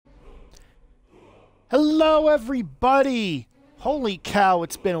Hello, everybody! Holy cow,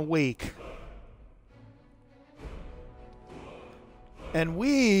 it's been a week. And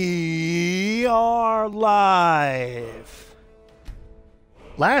we are live.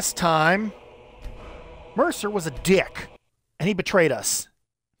 Last time, Mercer was a dick, and he betrayed us.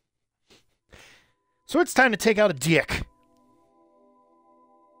 So it's time to take out a dick.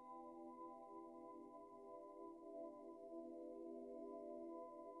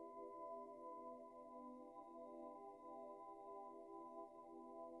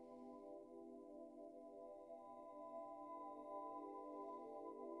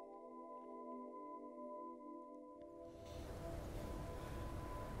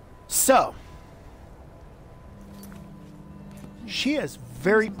 So, she has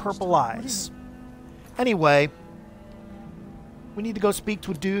very purple eyes. Anyway, we need to go speak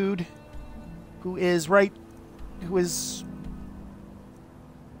to a dude who is right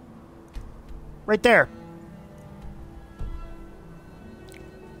there.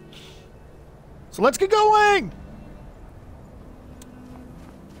 So let's get going!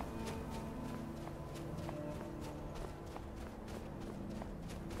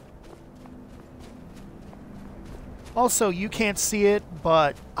 Also, you can't see it,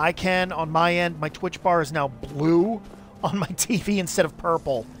 but I can on my end. My Twitch bar is now blue on my TV instead of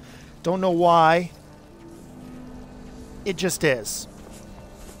purple. Don't know why. It just is.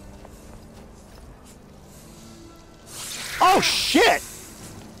 Oh, shit!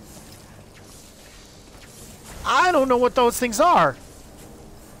 I don't know what those things are.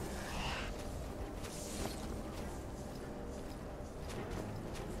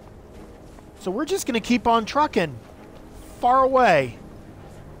 So we're just going to keep on trucking. Far away.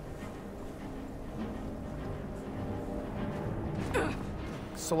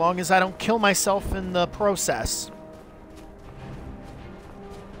 So long as I don't kill myself in the process.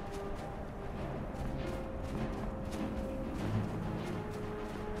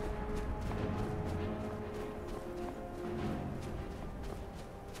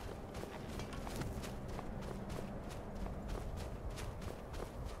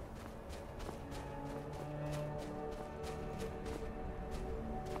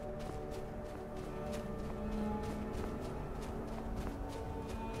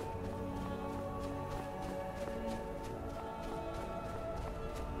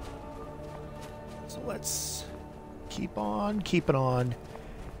 Let's keep on keeping on.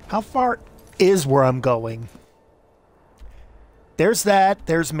 How far is where I'm going? There's that.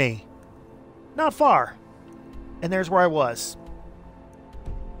 There's me. Not far. And there's where I was.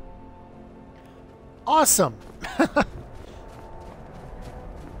 Awesome.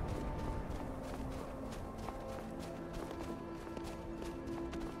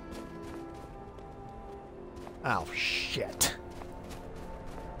 Oh, shit.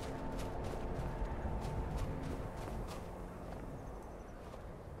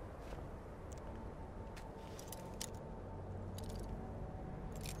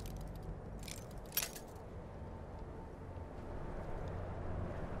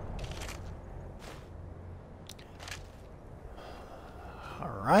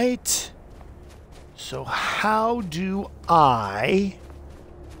 Right. So how do I...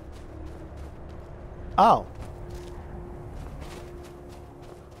 Oh.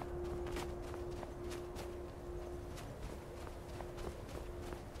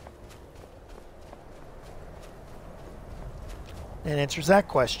 That answers that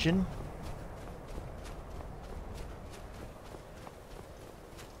question.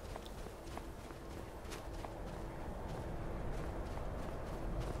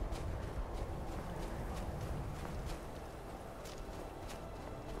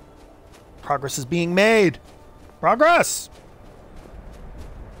 Progress is being made. Progress!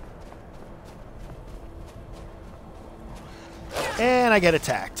 And I get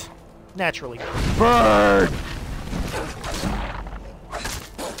attacked. Naturally. Burn!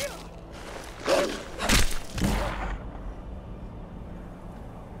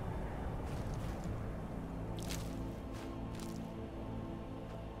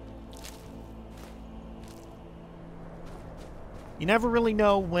 You never really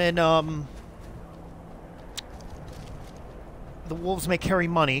know when, the wolves may carry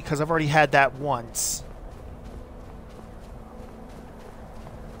money, because I've already had that once.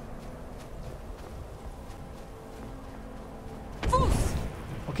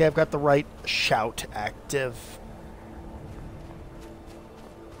 Okay, I've got the right shout active.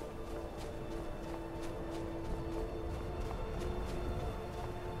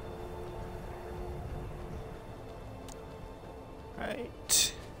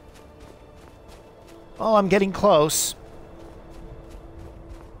 Right. Oh, I'm getting close.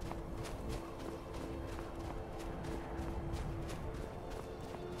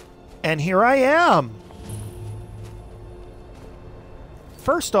 And here I am.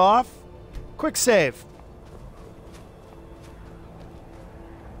 First off, quick save.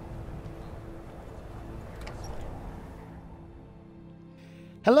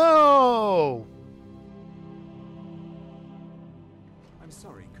 Hello! I'm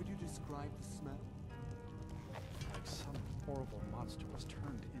sorry, could you describe the smell? Like some horrible monster was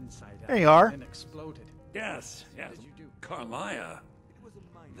turned inside out There you are. and exploded. Yes, yes. What did you do? Carlia. It was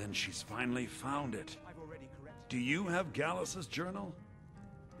a minor. Then she's finally found it. I've already corrected. Do you have Gallus's journal?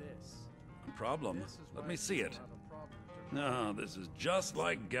 This. No problem. This is Let why me see you it. have a problem. No, this is just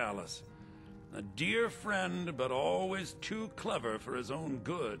like Gallus. A dear friend, but always too clever for his own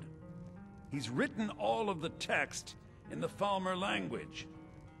good. He's written all of the text in the Falmer language.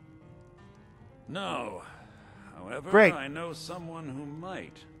 No. However, Great. I know someone who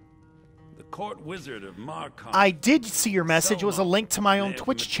might. The court wizard of Marcon. I did see your message. It was a link to my own They have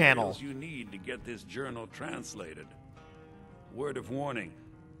Twitch channel. materials you need to get this journal translated. Word of warning.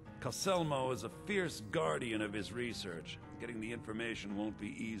 Calselmo is a fierce guardian of his research. Getting the information won't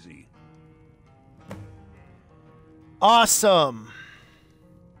be easy. Awesome.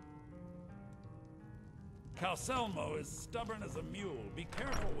 Calselmo is stubborn as a mule. Be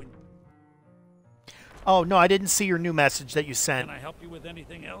careful when... Oh, no, I didn't see your new message that you sent. Can I help you with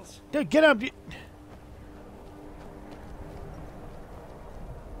anything else? Dude, get up.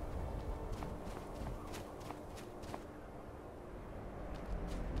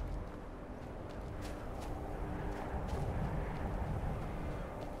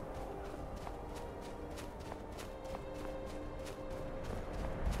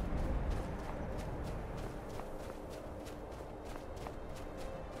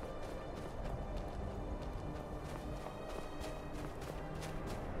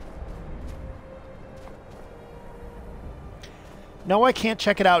 No, I can't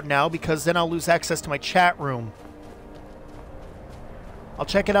check it out now because then I'll lose access to my chat room. I'll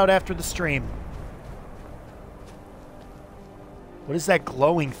check it out after the stream. What is that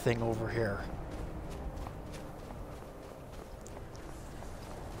glowing thing over here?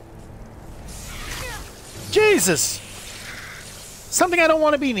 Jesus! Something I don't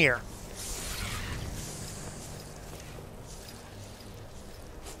want to be near.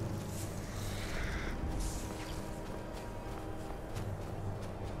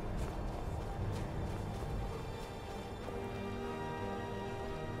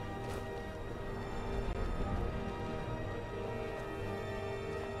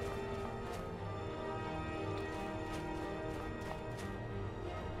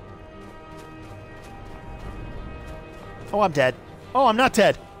 Oh, I'm dead. Oh, I'm not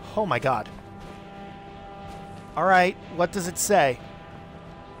dead. Oh, my God. All right. What does it say?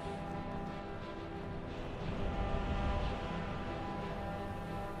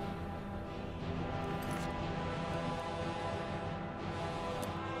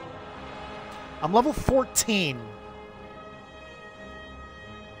 I'm level 14.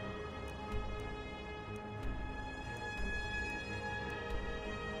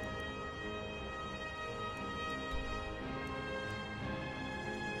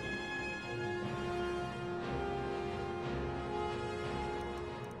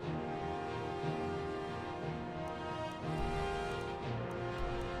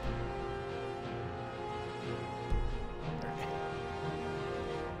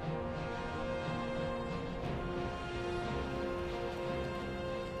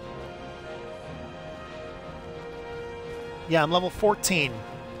 Yeah, I'm level 14.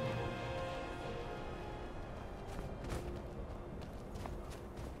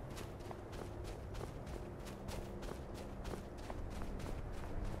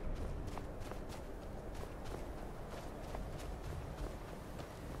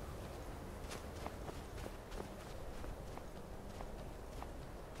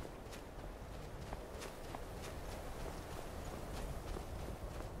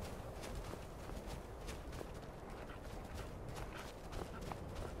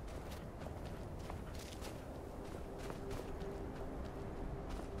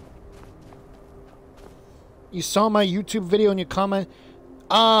 You saw my YouTube video and you comment.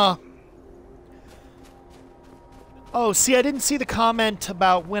 Oh, see, I didn't see the comment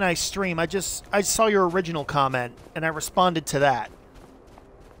about when I stream. I saw your original comment and I responded to that.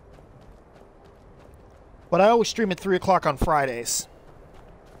 But I always stream at 3 o'clock on Fridays.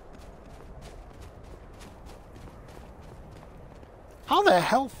 How the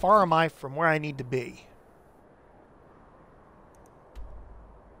hell far am I from where I need to be?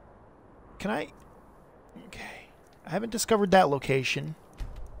 Can I... Okay. I haven't discovered that location.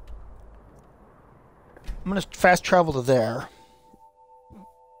 I'm going to fast travel to there.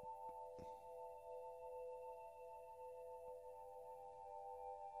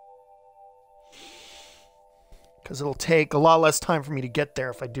 Because it'll take a lot less time for me to get there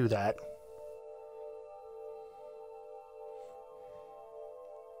if I do that.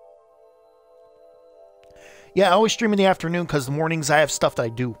 Yeah, I always stream in the afternoon because the mornings I have stuff that I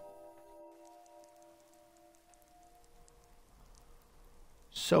do.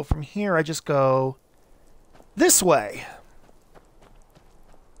 So from here, I just go this way.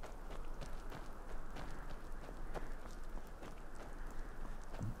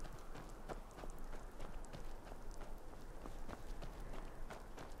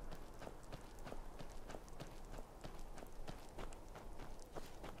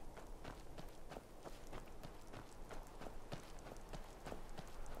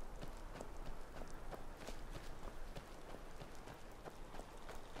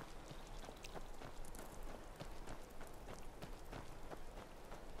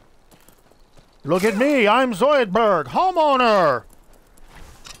 Look at me, I'm Zoidberg, homeowner!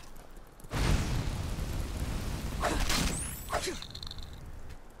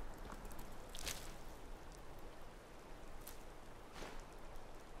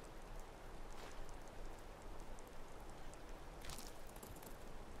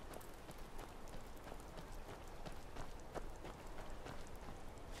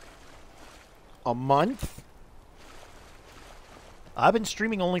 A month? I've been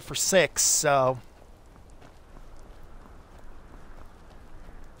streaming only for 6, so...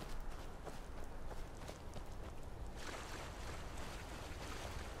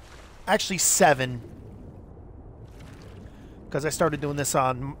 Actually 7. Because I started doing this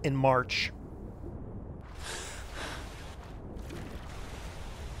in March.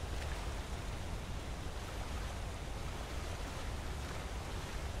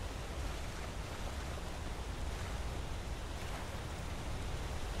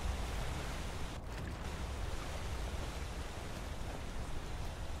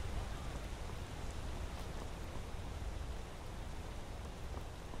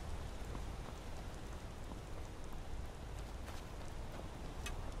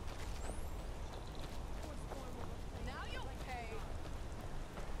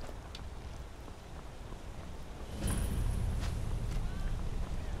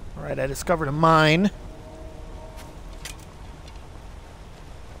 Alright, I discovered a mine.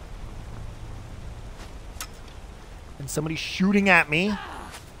 And somebody's shooting at me.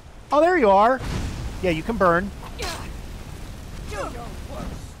 Oh, there you are. Yeah, you can burn.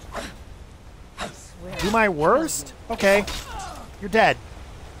 Do my worst? Okay. You're dead.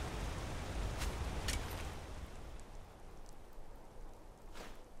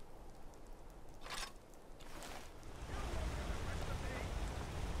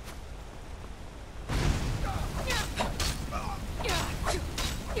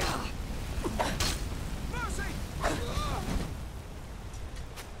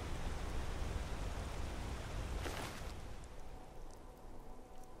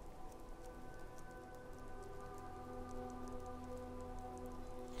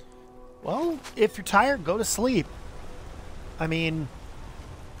 Well, if you're tired, go to sleep. I mean,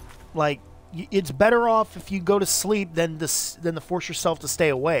 like, it's better off if you go to sleep than to force yourself to stay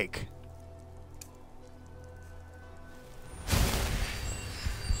awake.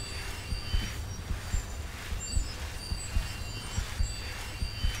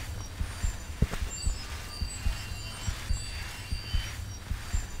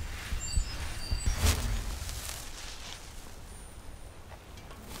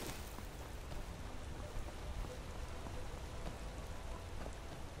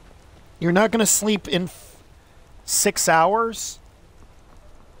 You're not going to sleep in 6 hours?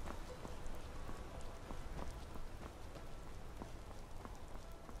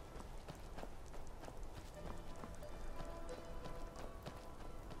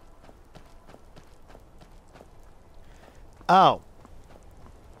 Oh.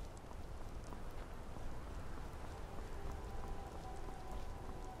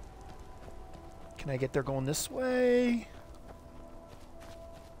 Can I get there going this way?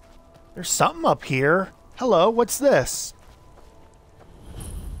 There's something up here. Hello, what's this?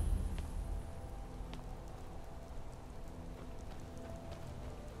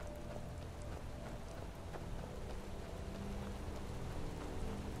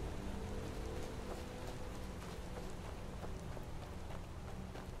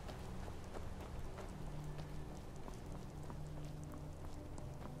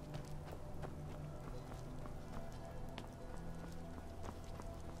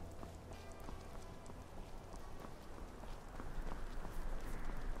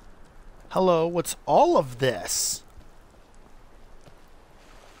 Hello, what's all of this?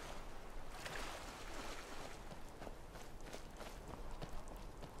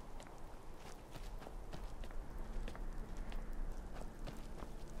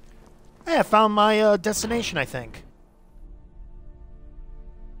 Hey, I found my destination, I think.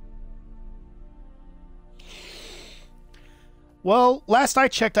 Well, last I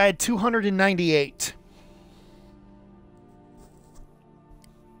checked, I had 298.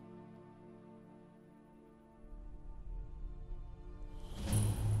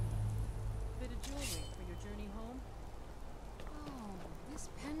 Bit of jewelry for your journey home? Oh, this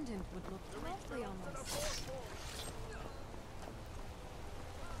pendant would look lovely on my skin.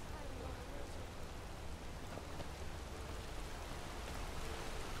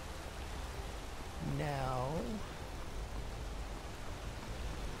 Now...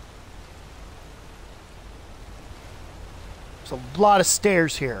 there's a lot of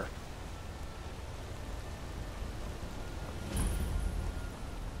stairs here.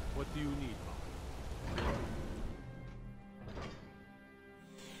 What do you need, Mom?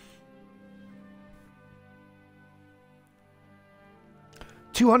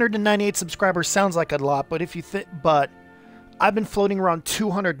 298 subscribers sounds like a lot, but if you but I've been floating around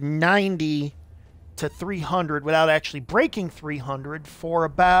 290 to 300 without actually breaking 300 for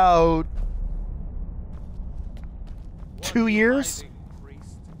about 2 years.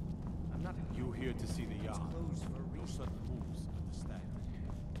 I'm not you here to see the yard. No sudden moves, understand?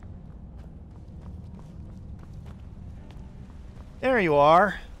 There you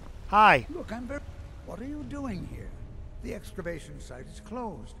are. Hi. Look, what are you doing here? The excavation site is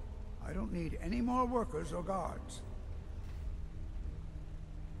closed. I don't need any more workers or guards.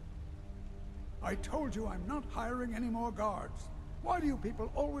 I told you I'm not hiring any more guards. Why do you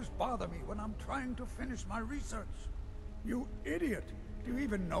people always bother me when I'm trying to finish my research? You idiot! Do you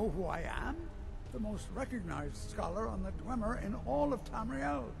even know who I am? The most recognized scholar on the Dwemer in all of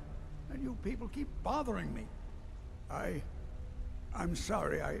Tamriel. And you people keep bothering me. I'm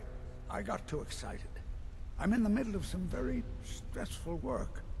sorry, I got too excited. I'm in the middle of some very stressful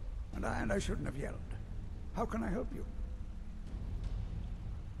work, and I shouldn't have yelled. How can I help you?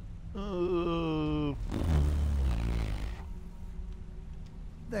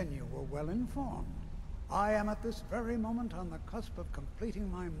 Then you were well informed. I am at this very moment on the cusp of completing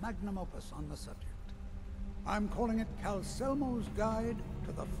my magnum opus on the subject. I'm calling it Calselmo's Guide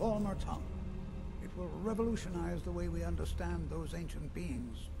to the Former Tongue. It will revolutionize the way we understand those ancient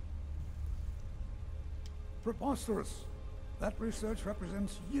beings. Preposterous! That research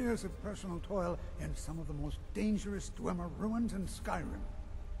represents years of personal toil in some of the most dangerous Dwemer ruins in Skyrim.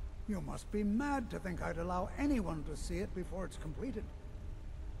 You must be mad to think I'd allow anyone to see it before it's completed.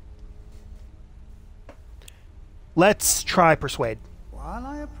 Let's try persuade. While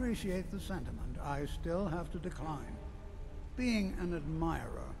I appreciate the sentiment, I still have to decline. Being an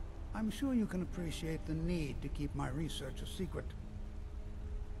admirer, I'm sure you can appreciate the need to keep my research a secret.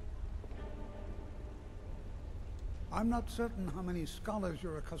 I'm not certain how many scholars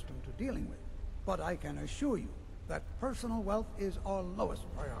you're accustomed to dealing with, but I can assure you that personal wealth is our lowest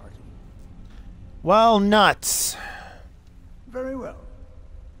priority. Well, nuts. Very well.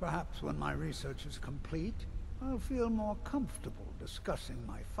 Perhaps when my research is complete, I'll feel more comfortable discussing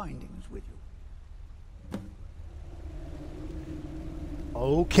my findings with you.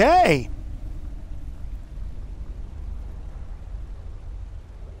 Okay.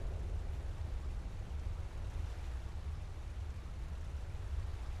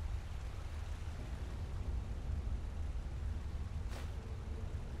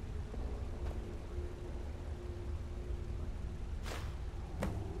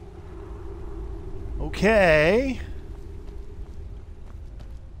 Okay.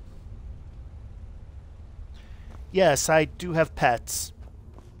 Yes, I do have pets.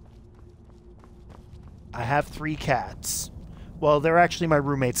 I have 3 cats. Well, they're actually my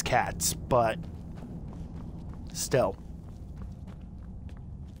roommate's cats, but still.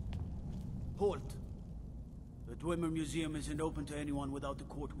 Halt. The Dwemer Museum isn't open to anyone without the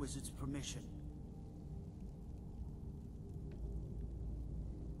court wizard's permission.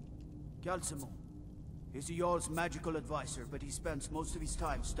 Calcimo. He's the Jarl's magical advisor, but he spends most of his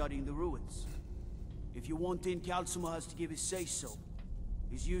time studying the ruins. If you want in, Calcimo has to give his say-so.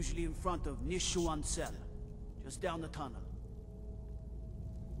 He's usually in front of Nishuan Cell, just down the tunnel.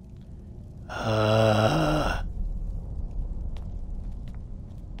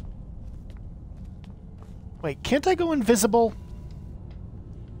 Wait, can't I go invisible?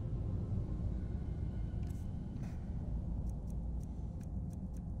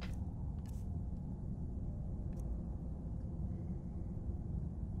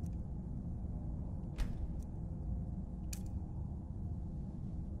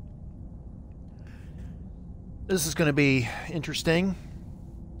 This is going to be interesting.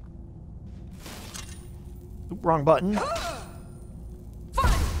 Oop, wrong button.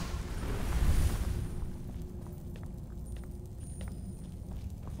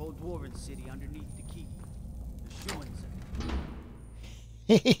 dwarven city underneath the keep. The Schuens.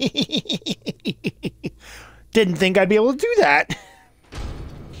 Didn't think I'd be able to do that.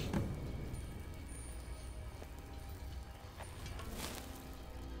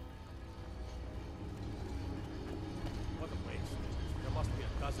 What a waste. There must be a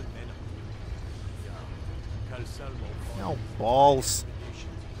dozen men up here. Calcelmo. No balls.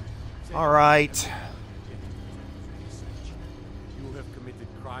 All right. You have committed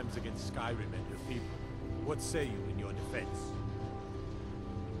crimes against Skyrim and your people. What say you in your defense?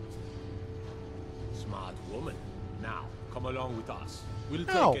 Smart woman. Now, come along with us. We'll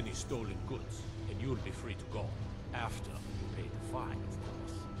No. take any stolen goods, and you'll be free to go. After you pay the fine, of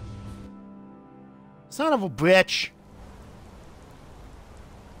course. Son of a bitch.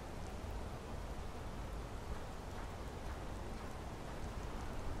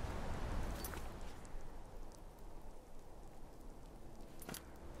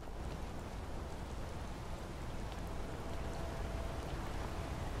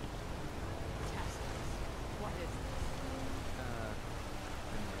 What is this?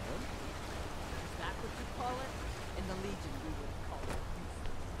 Is that what you call it? In the Legion, we would call it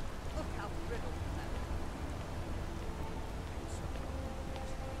useless. Look how brittle that is.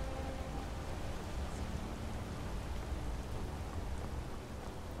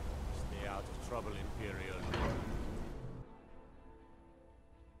 Stay out of trouble, Imperial.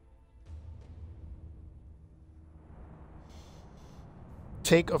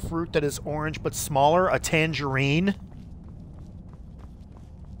 Take a fruit that is orange but smaller, a tangerine.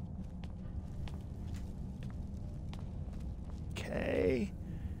 Okay.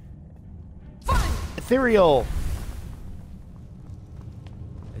 Ethereal.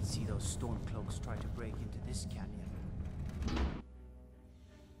 Let's see those stormcloaks try to break into this canyon.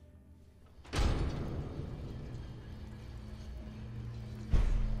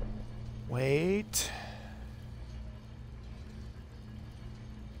 Wait.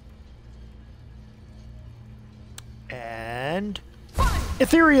 And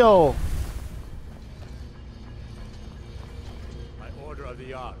ethereal. By order of the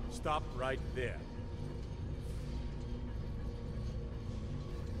Jarl, stop right there.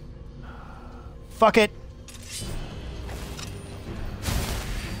 Fuck it.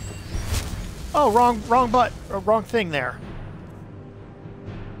 Oh, wrong thing there.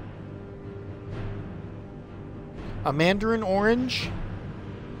 A mandarin orange.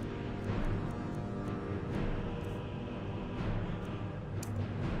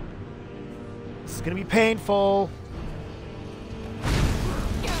 This is gonna be painful.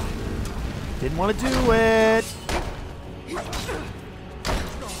 Didn't want to do it.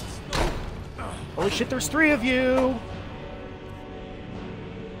 Holy shit, there's 3 of you.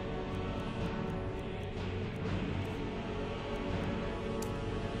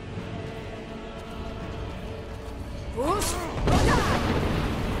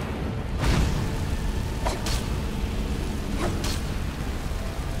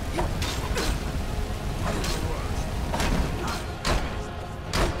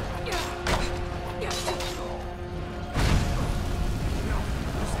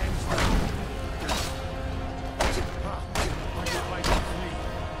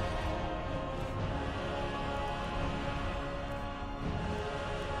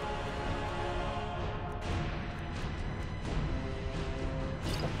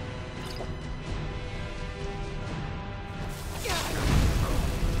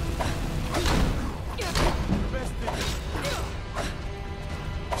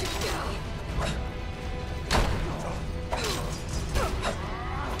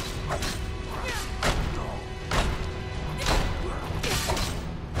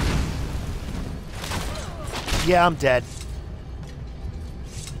 Yeah, I'm dead.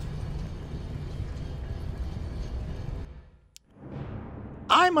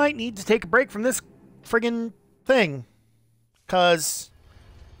 I might need to take a break from this friggin' thing. Because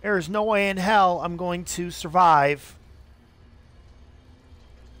there's no way in hell I'm going to survive.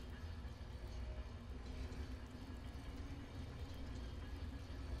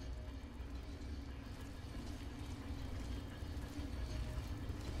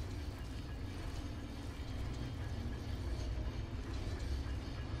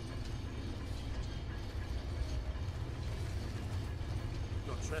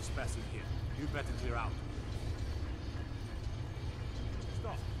 You're trespassing here. You better clear out.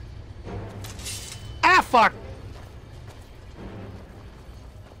 Stop. Ah, fuck!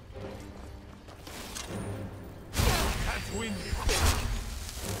 Can't win this.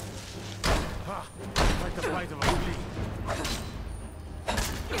 Ha! Like the bite of a flea.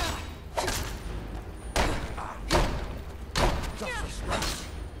 Just a scratch.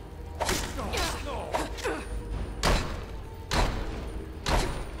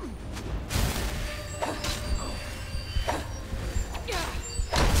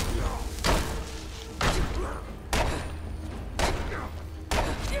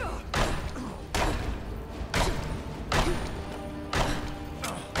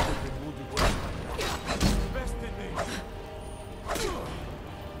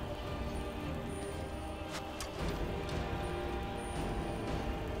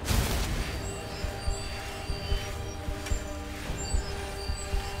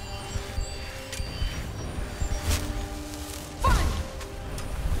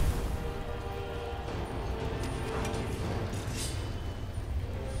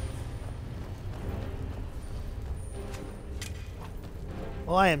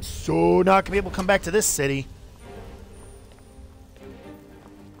 Well, I am so not gonna be able to come back to this city.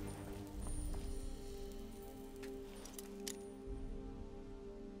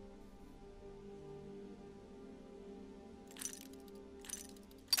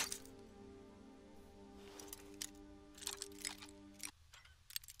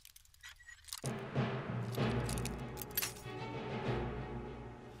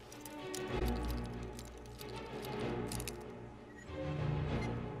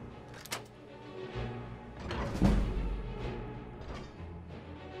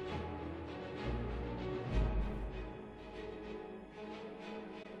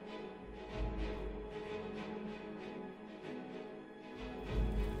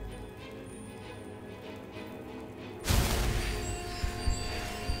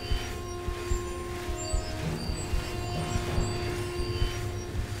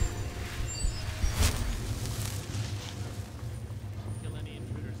 Kill any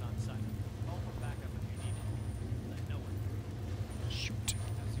intruders on sight. Call for backup if you need it. Let no one through. Shoot.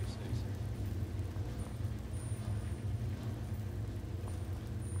 As you say, sir.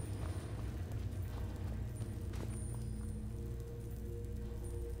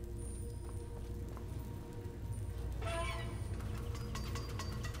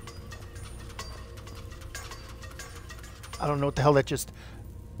 I don't know what the hell that just...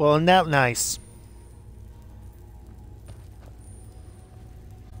 Well, isn't that nice?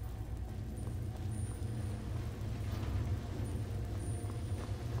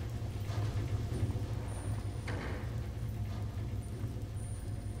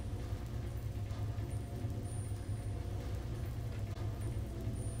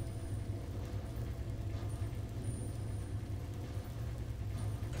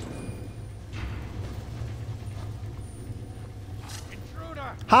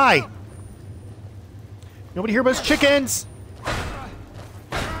 Hi! Nobody here but us chickens!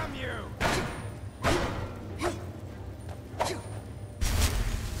 Damn you!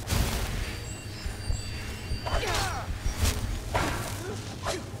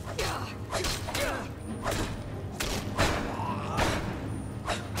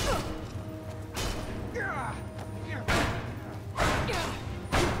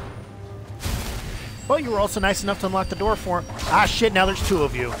 Well, you were also nice enough to unlock the door for him. Ah, shit, now there's two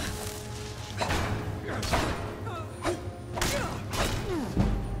of you.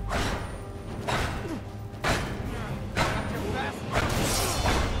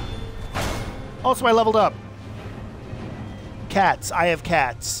 Also, I leveled up. Cats. I have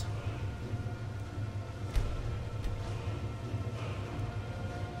cats.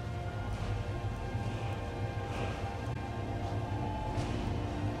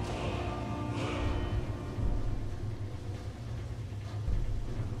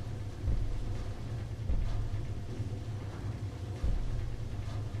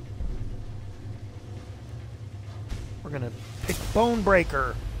 We're gonna pick Bone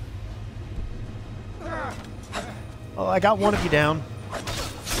Breaker. Oh, I got one of you down.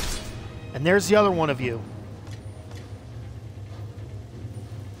 And there's the other one of you.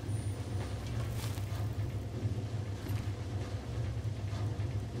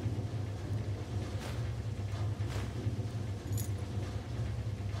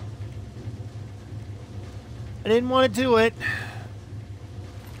 I didn't want to do it.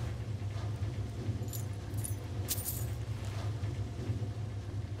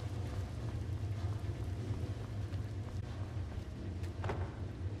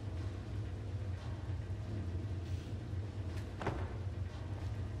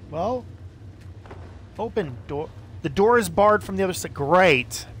 Well, open door. The door is barred from the other side.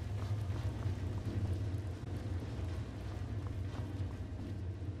 Great.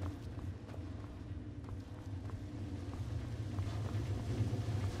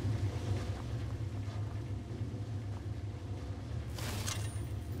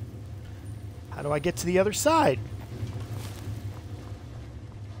 How do I get to the other side?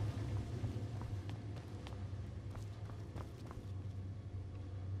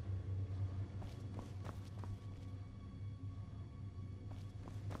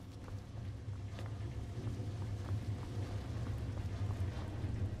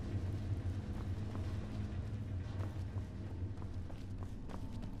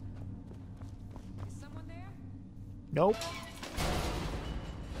 Is someone there? Nope.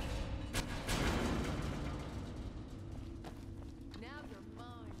 Now you're mine.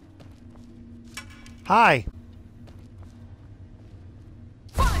 Hi.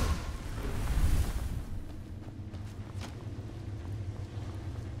 Fine!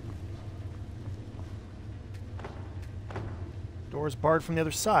 Door's barred from the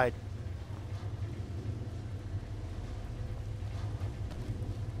other side.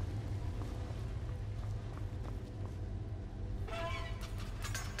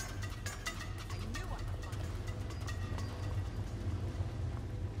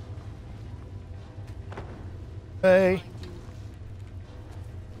 Hey.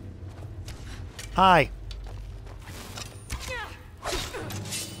 Hi.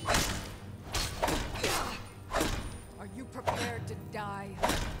 Are you prepared to die?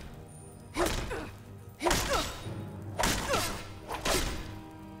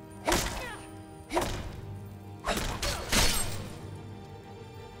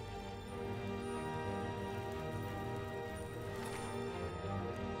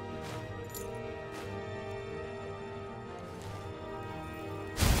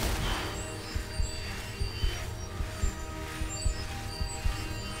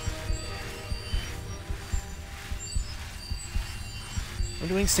 I'm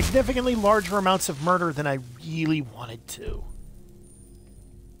doing significantly larger amounts of murder than I really wanted to.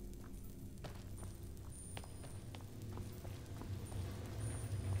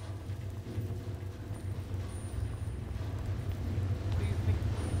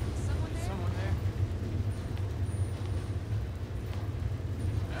 Someone there? Someone there?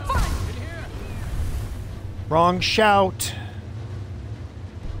 Fine! In here! Wrong shout.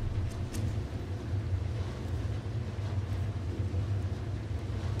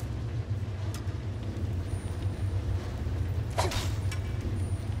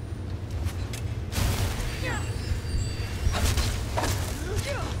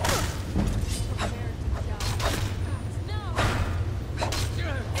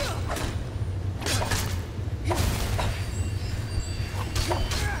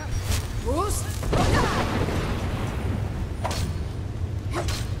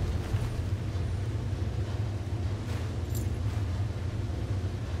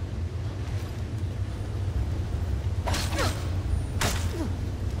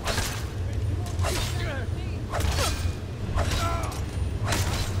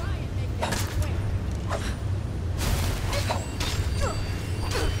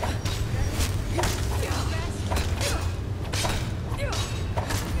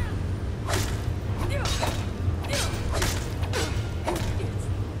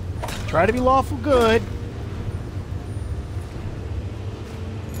 Try to be lawful good.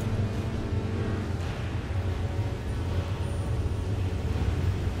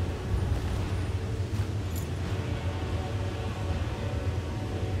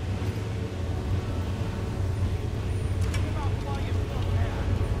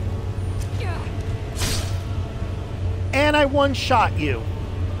 And I one-shot you.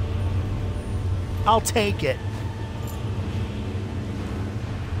 I'll take it.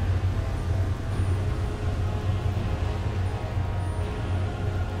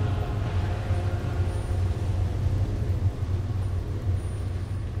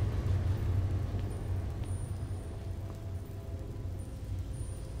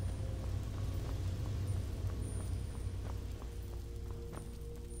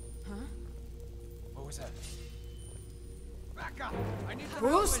 What was that? Back up! I need to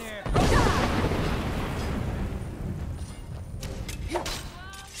Bruce? open here!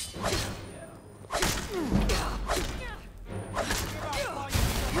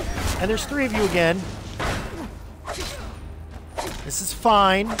 And there's 3 of you again. This is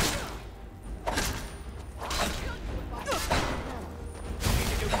fine.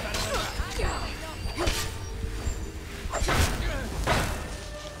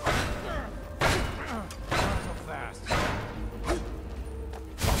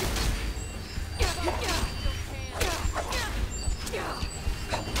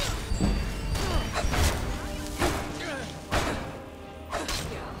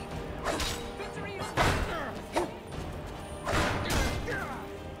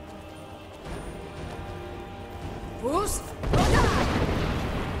 Bruce?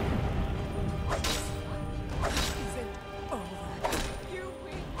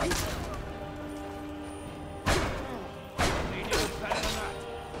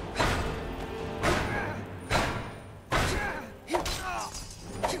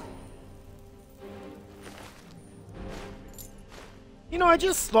 You know, I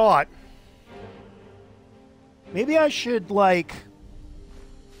just thought maybe I should, like,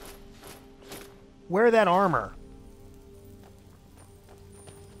 wear that armor.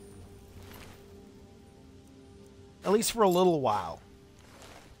 At least for a little while.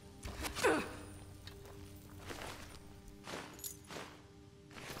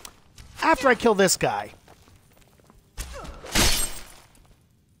 After I kill this guy.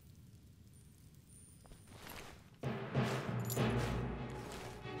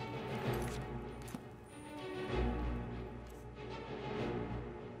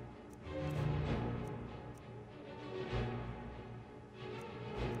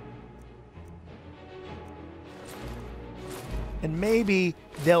 And maybe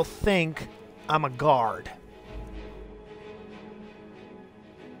they'll think I'm a guard.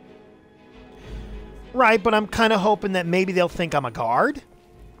 Right, but I'm kind of hoping that maybe they'll think I'm a guard.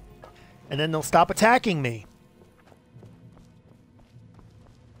 And then they'll stop attacking me.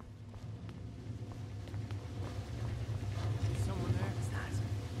 Someone there?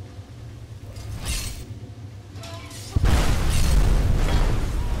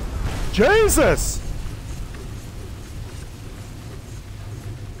 Jesus!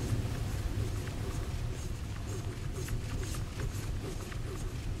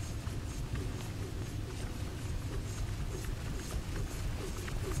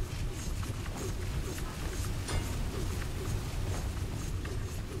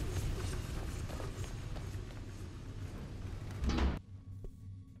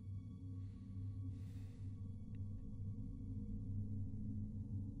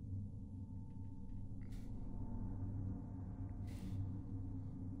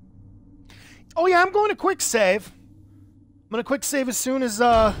 Oh yeah, I'm going to quick save. I'm going to quick save as soon as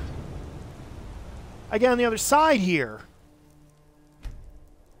I get on the other side here.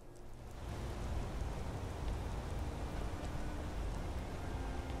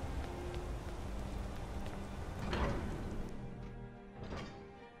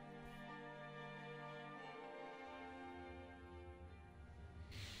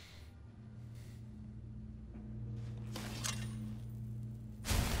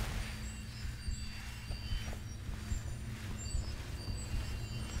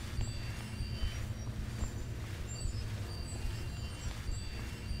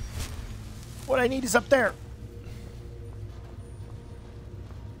 What I need is up there.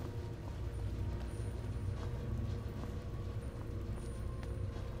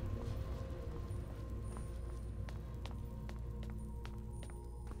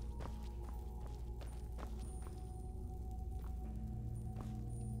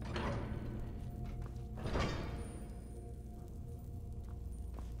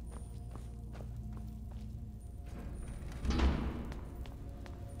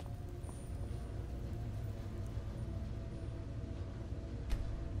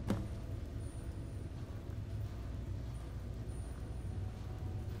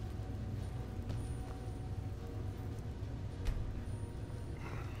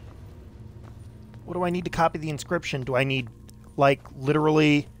 What do I need to copy the inscription? Do I need, like,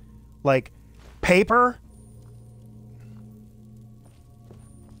 literally, like, paper?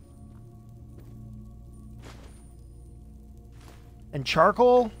 And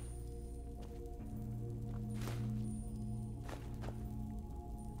charcoal?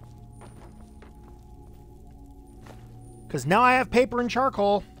 Because now I have paper and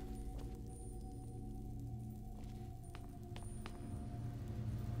charcoal.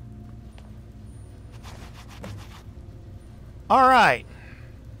 All right.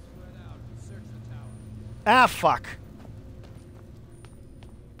 Ah, fuck.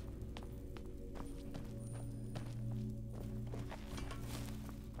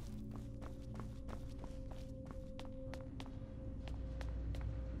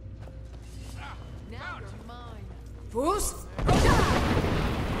 Now you're mine. Fools!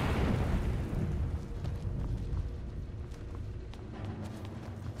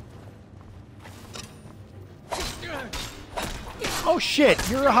 Oh shit,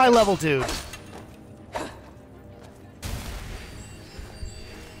 you're a high level dude.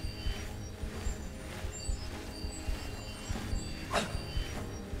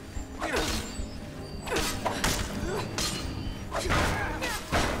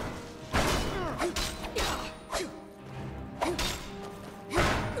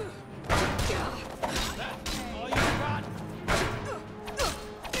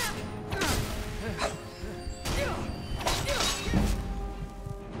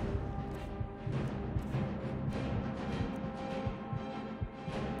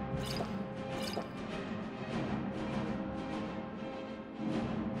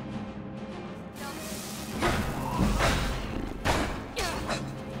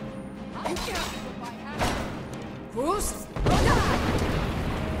 Fools!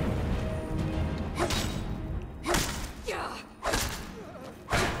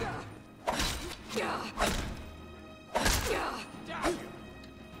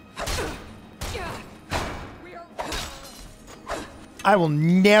 I will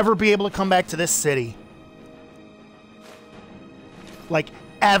never be able to come back to this city. Like,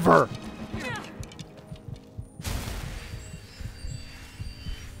 ever.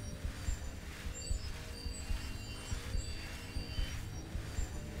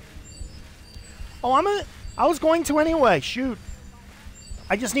 Oh, I was going to anyway. Shoot.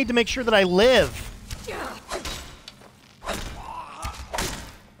 I just need to make sure that I live.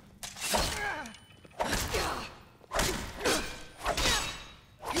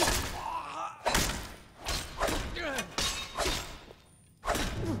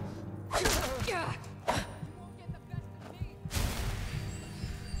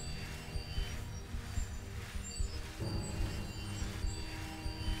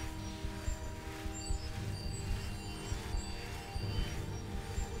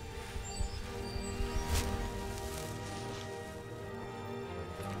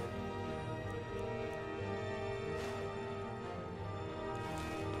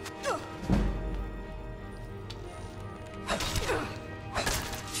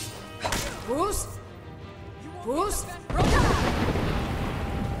 Boost! Boost! I'll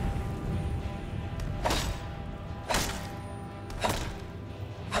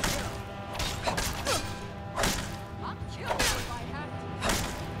kill you if I have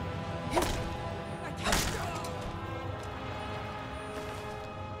to.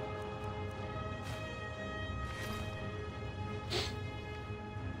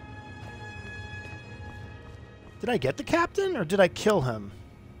 Did I get the captain, or did I kill him?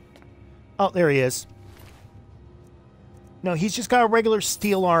 Oh, there he is. No, he's just got a regular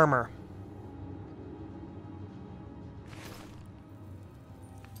steel armor.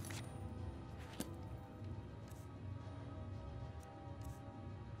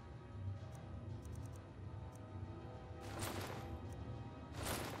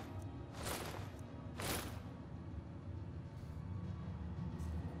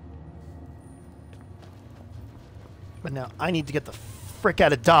 But now I need to get the frick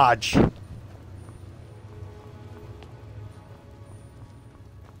out of Dodge.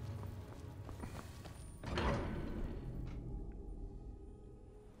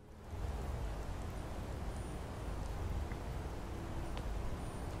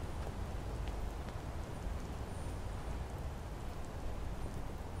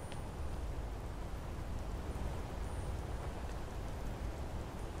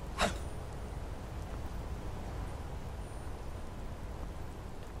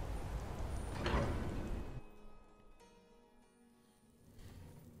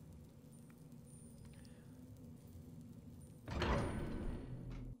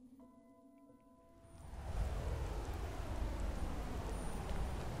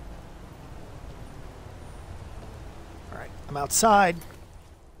 I'm outside.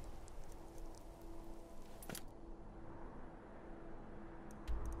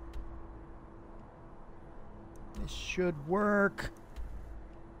 This should work.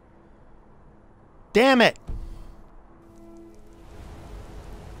 Damn it!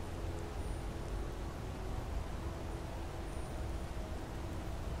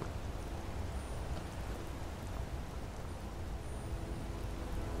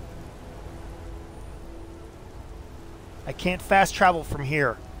 I can't fast travel from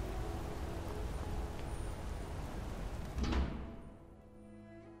here.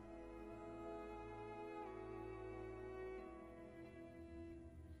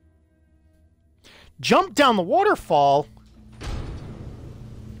 Jump down the waterfall?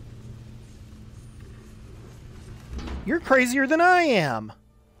 You're crazier than I am.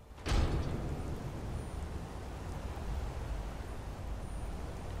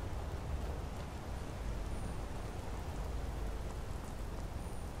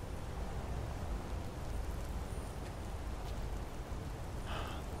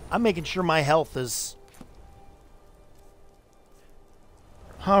 I'm making sure my health is...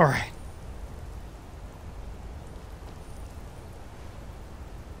 All right.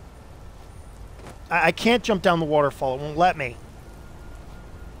 I can't jump down the waterfall. It won't let me.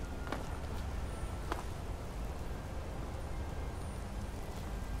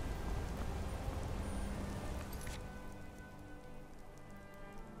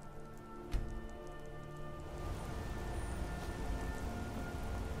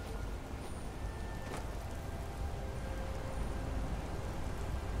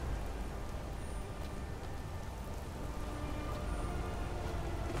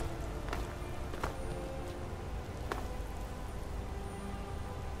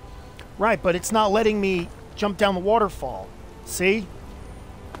 Right, but it's not letting me jump down the waterfall. See?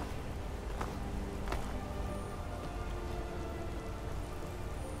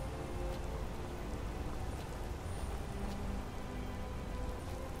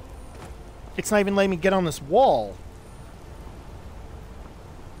 It's not even letting me get on this wall.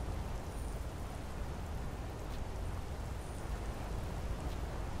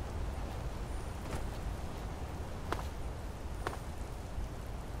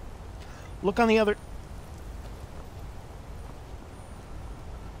 Look on the other...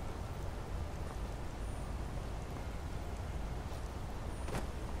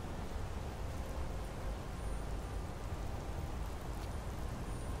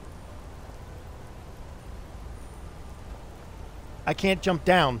 I can't jump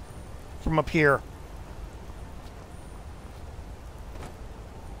down from up here.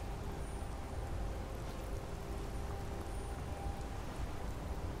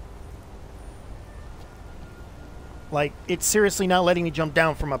 Like, it's seriously not letting me jump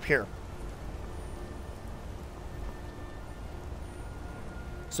down from up here.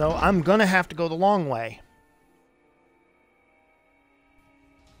 So I'm gonna have to go the long way.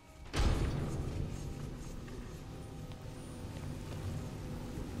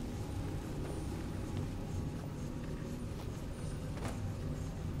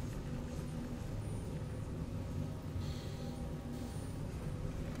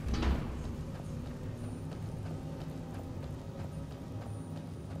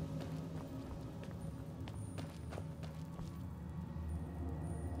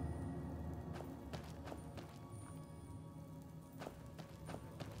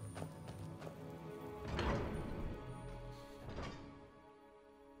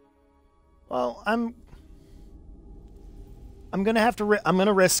 Well, I'm gonna have to. I'm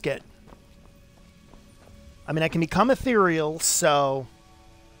gonna risk it. I mean, I can become ethereal, so.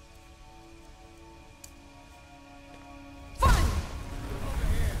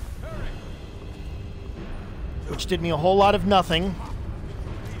 Which did me a whole lot of nothing.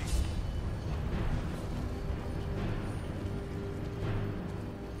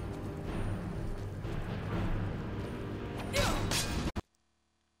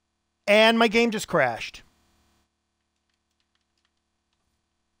 And my game just crashed.